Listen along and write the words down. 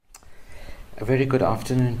A very good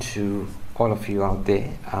afternoon to all of you out there,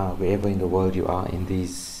 wherever in the world you are in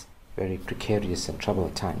these very precarious and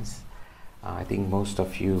troubled times. I think most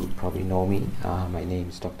of you probably know me. My name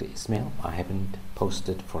is Dr. Ismail. I haven't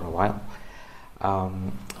posted for a while,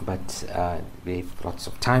 but we have lots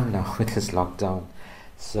of time now with this lockdown,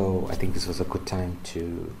 so I think this was a good time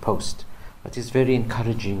to post. What is very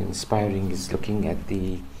encouraging and inspiring is looking at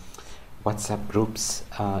the WhatsApp groups,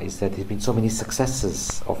 is that there have been so many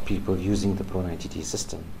successes of people using the Pro90D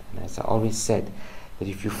system. And as I always said, that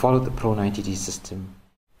if you follow the Pro90D system,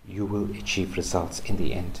 you will achieve results in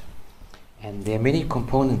the end. And there are many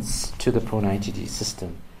components to the Pro90D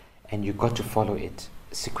system, and you've got to follow it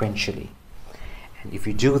sequentially. And if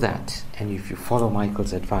you do that, and if you follow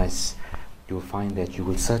Michael's advice, you will find that you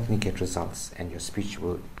will certainly get results, and your speech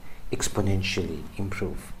will exponentially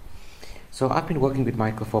improve. So I've been working with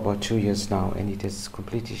Michael for about 2 years now, and it has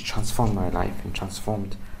completely transformed my life and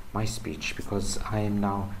transformed my speech, because I am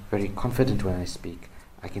now very confident when I speak.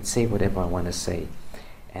 I can say whatever I want to say,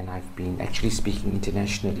 and I've been actually speaking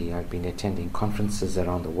internationally. I've been attending conferences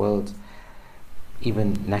around the world,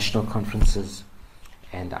 even national conferences,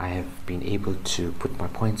 and I have been able to put my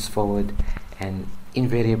points forward, and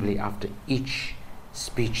invariably after each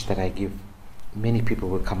speech that I give, many people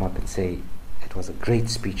will come up and say, "It was a great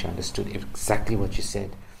speech, I understood exactly what you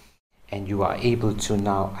said," and you are able to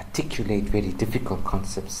now articulate very difficult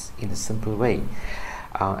concepts in a simple way.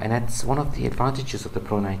 And that's one of the advantages of the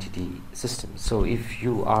Pro90D system. So if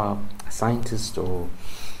you are a scientist or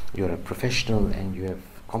you're a professional and you have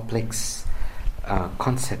complex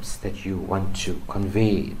concepts that you want to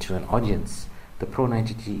convey to an audience, the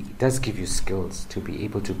Pro90D does give you skills to be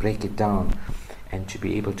able to break it down and to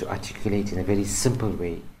be able to articulate in a very simple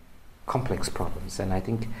way complex problems. And I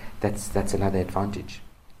think that's another advantage.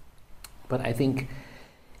 But I think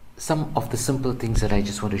some of the simple things that I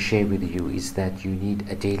just want to share with you is that you need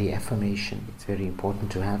a daily affirmation. It's very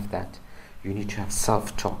important to have that. You need to have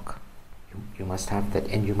self-talk. You must have that,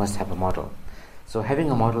 and you must have a model. So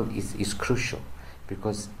having a model is crucial,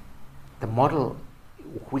 because the model,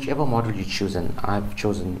 whichever model you choose, and I've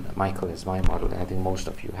chosen Michael as my model, and I think most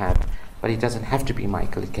of you have, but it doesn't have to be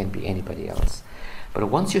Michael, it can be anybody else. But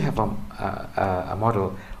once you have a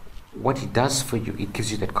model, what it does for you, it gives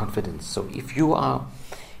you that confidence. So if you are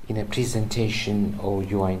in a presentation, or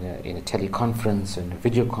you are in a teleconference, or in a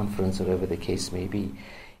video conference, or whatever the case may be,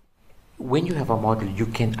 when you have a model, you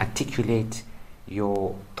can articulate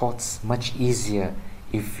your thoughts much easier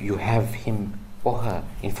if you have him or her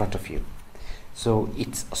in front of you. So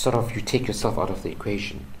it's sort of, you take yourself out of the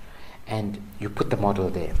equation and you put the model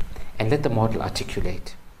there and let the model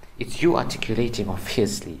articulate. It's you articulating,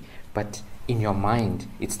 obviously, but in your mind,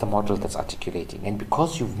 it's the model that's articulating. And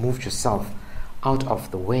because you've moved yourself out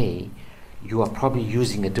of the way, you are probably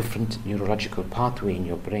using a different neurological pathway in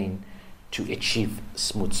your brain to achieve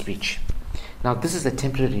smooth speech. Now, this is a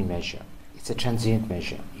temporary measure. It's a transient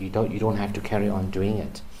measure. You don't have to carry on doing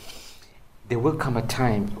it. There will come a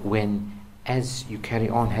time when, as you carry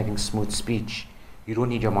on having smooth speech, you don't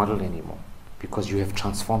need your model anymore, because you have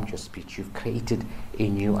transformed your speech. You've created a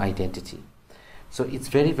new identity. So it's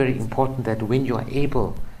very, very important that when you are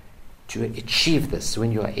able to achieve this,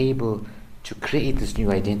 when you are able to create this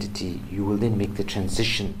new identity, you will then make the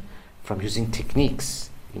transition from using techniques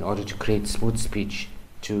in order to create smooth speech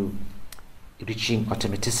to reaching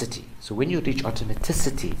automaticity. So when you reach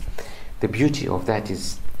automaticity, the beauty of that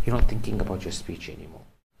is you're not thinking about your speech anymore.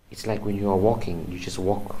 It's like when you are walking, you just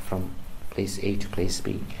walk from place A to place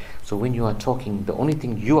B. So when you are talking, the only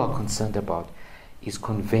thing you are concerned about is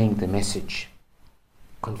conveying the message.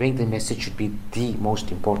 Conveying the message should be the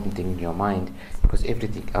most important thing in your mind, because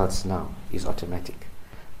everything else now is automatic.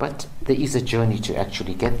 But there is a journey to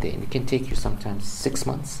actually get there, and it can take you sometimes 6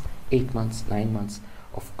 months, 8 months, 9 months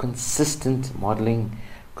of consistent modeling,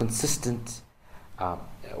 consistent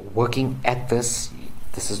working at this.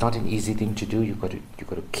 This is not an easy thing to do. You've got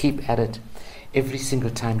to keep at it. Every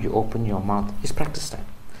single time you open your mouth is practice time.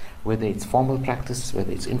 Whether it's formal practice,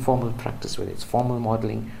 whether it's informal practice, whether it's formal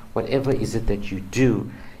modeling, whatever is it that you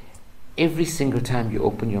do, every single time you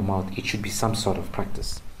open your mouth, it should be some sort of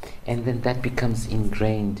practice. And then that becomes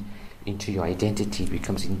ingrained into your identity,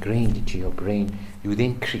 becomes ingrained into your brain. You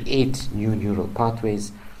then create new neural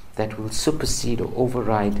pathways that will supersede or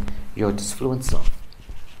override your disfluency.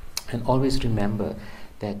 And always remember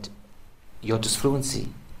that your disfluency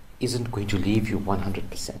isn't going to leave you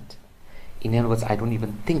 100%. In other words, I don't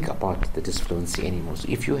even think about the disfluency anymore. So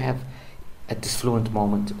if you have a disfluent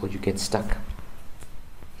moment or you get stuck,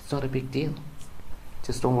 it's not a big deal.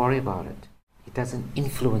 Just don't worry about it. It doesn't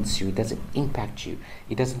influence you, it doesn't impact you,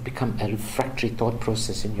 it doesn't become a refractory thought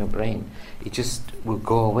process in your brain. It just will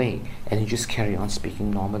go away and you just carry on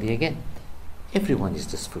speaking normally again. Everyone is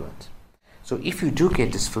disfluent. So if you do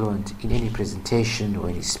get disfluent in any presentation or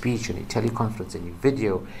any speech or any teleconference, any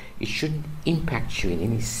video, it shouldn't impact you in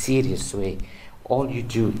any serious way. All you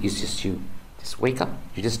do is you just wake up,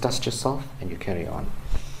 you just dust yourself and you carry on.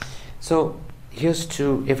 So here's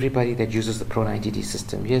to everybody that uses the Pro 90D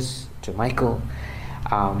system. Here's to Michael.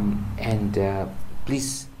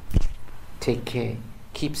 Please take care,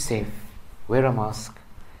 keep safe, wear a mask,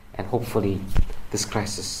 and hopefully this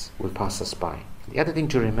crisis will pass us by. The other thing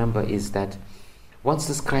to remember is that once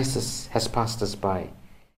this crisis has passed us by,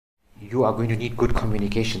 you are going to need good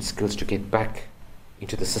communication skills to get back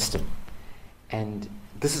into the system. And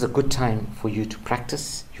this is a good time for you to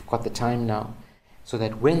practice. You've got the time now, so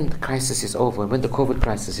that when the crisis is over, when the COVID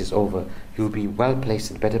crisis is over, you'll be well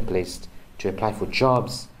placed and better placed to apply for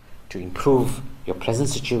jobs, to improve your present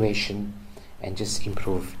situation, and just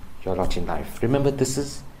improve your lot in life. Remember, this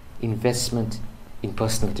is investment in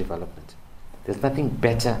personal development. There's nothing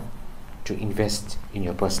better to invest in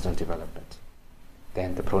your personal development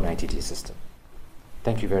than the Pro 90D system.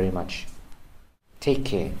 Thank you very much. Take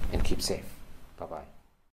care and keep safe.